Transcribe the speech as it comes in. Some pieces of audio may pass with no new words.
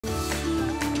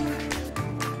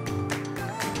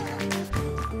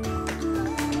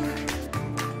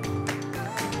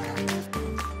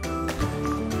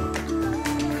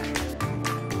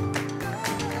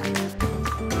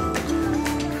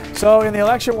So in the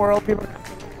election world, people are going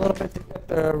to wait a little bit to get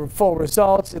the full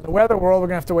results. In the weather world, we're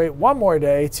going to have to wait one more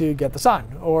day to get the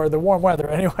sun, or the warm weather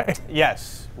anyway.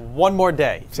 Yes, one more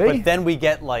day. See? But then we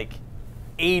get like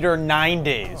 8 or 9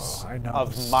 days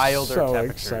of milder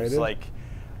temperatures. Excited. Like,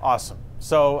 awesome.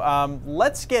 So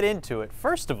let's get into it.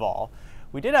 First of all,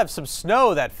 we did have some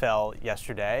snow that fell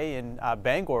yesterday, and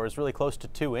Bangor is really close to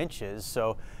 2 inches.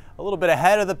 So a little bit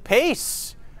ahead of the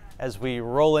pace as we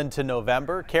roll into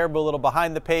November. Caribou a little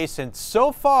behind the pace, and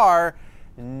so far,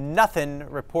 nothing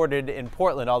reported in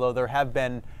Portland, although there have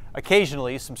been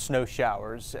occasionally some snow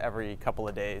showers every couple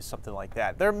of days, something like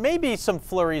that. There may be some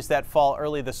flurries that fall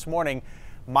early this morning.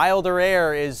 Milder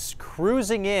air is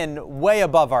cruising in way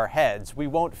above our heads. We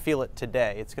won't feel it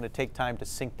today. It's going to take time to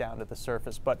sink down to the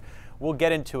surface, but we'll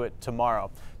get into it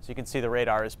tomorrow. So you can see the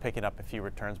radar is picking up a few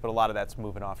returns, but a lot of that's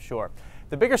moving offshore.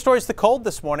 The bigger story is the cold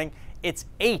this morning. It's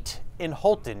 8 in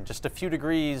Houlton, just a few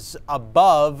degrees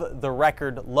above the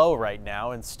record low right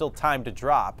now, and still time to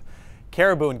drop.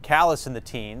 Caribou and Calais in the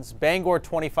teens. Bangor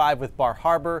 25 with Bar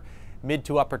Harbor. Mid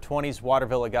to upper 20s,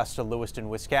 Waterville, Augusta, Lewiston,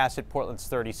 Wiscasset. Portland's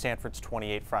 30, Sanford's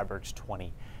 28, Freiburg's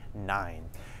 29.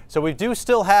 So we do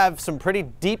still have some pretty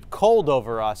deep cold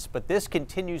over us, but this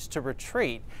continues to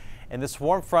retreat. And this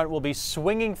warm front will be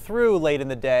swinging through late in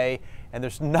the day, and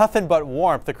there's nothing but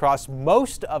warmth across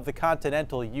most of the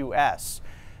continental U.S.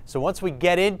 So once we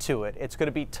get into it, it's going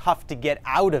to be tough to get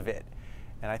out of it.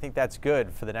 And I think that's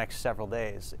good for the next several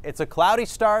days. It's a cloudy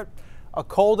start, a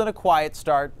cold and a quiet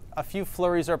start. A few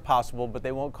flurries are possible, but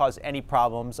they won't cause any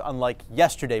problems, unlike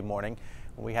yesterday morning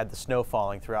when we had the snow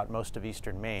falling throughout most of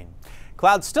eastern Maine.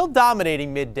 Clouds still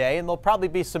dominating midday, and there'll probably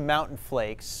be some mountain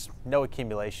flakes. No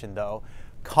accumulation, though.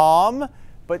 Calm,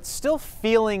 but still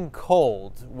feeling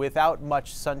cold without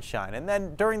much sunshine. And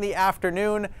then during the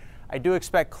afternoon, I do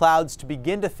expect clouds to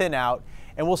begin to thin out,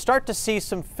 and we'll start to see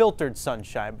some filtered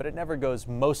sunshine, but it never goes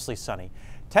mostly sunny.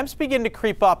 Temps begin to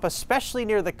creep up, especially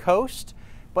near the coast,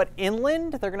 but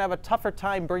inland, they're going to have a tougher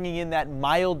time bringing in that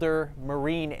milder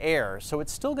marine air, so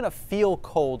it's still going to feel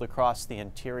cold across the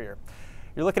interior.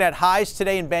 You're looking at highs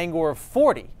today in Bangor of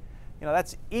 40.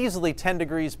 That's easily 10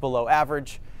 degrees below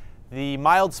average. The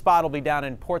mild spot will be down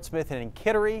in Portsmouth and in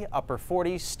Kittery, upper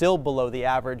 40s, still below the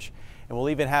average. And we'll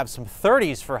even have some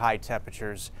 30s for high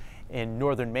temperatures in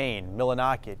northern Maine,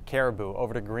 Millinocket, Caribou,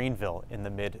 over to Greenville in the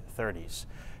mid-30s.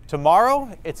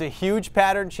 Tomorrow, it's a huge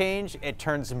pattern change. It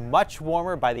turns much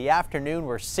warmer. By the afternoon,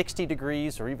 we're 60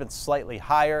 degrees or even slightly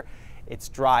higher. It's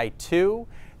dry too.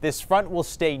 This front will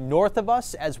stay north of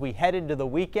us as we head into the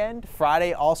weekend.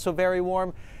 Friday, also very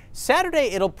warm.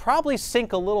 Saturday, it'll probably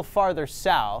sink a little farther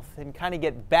south and kind of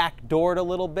get backdoored a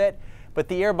little bit, but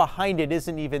the air behind it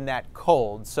isn't even that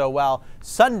cold. So while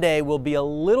Sunday will be a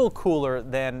little cooler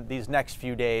than these next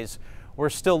few days, we're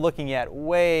still looking at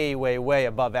way, way, way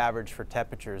above average for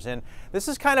temperatures. And this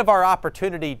is kind of our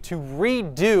opportunity to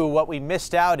redo what we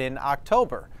missed out in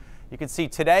October. You can see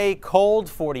today, cold,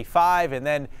 45, and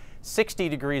then 60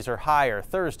 degrees or higher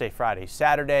Thursday, Friday,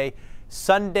 Saturday,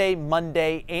 Sunday,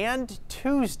 Monday, and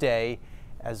Tuesday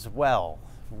as well.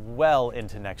 Well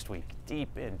into next week,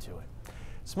 deep into it.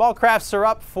 Small crafts are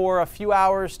up for a few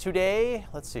hours today.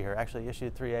 Let's see here, actually issued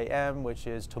at 3 a.m., which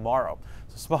is tomorrow.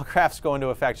 So small crafts go into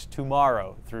effect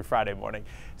tomorrow through Friday morning.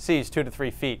 Seas 2 to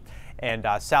 3 feet, and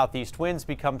southeast winds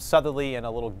become southerly and a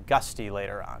little gusty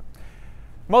later on.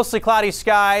 Mostly cloudy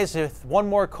skies with one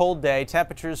more cold day,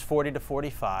 temperatures 40 to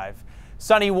 45.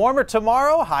 Sunny, warmer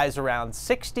tomorrow, highs around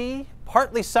 60.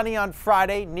 Partly sunny on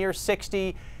Friday, near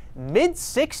 60.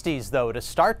 Mid-60s, though, to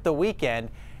start the weekend.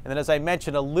 And then, as I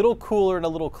mentioned, a little cooler and a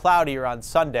little cloudier on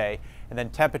Sunday. And then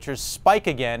temperatures spike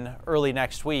again early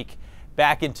next week,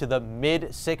 back into the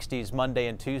mid-60s Monday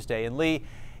and Tuesday. And Lee,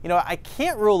 I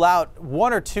can't rule out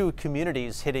 1 or 2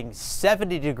 communities hitting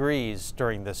 70 degrees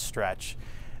during this stretch.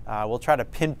 We'll try to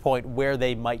pinpoint where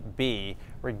they might be.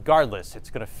 Regardless, it's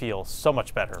going to feel so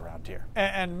much better around here.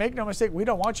 And make no mistake, we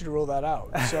don't want you to rule that out.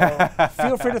 So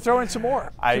feel free to throw in some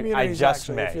more communities, I just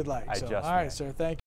actually, may. if you'd like. All right, sir. Thank you.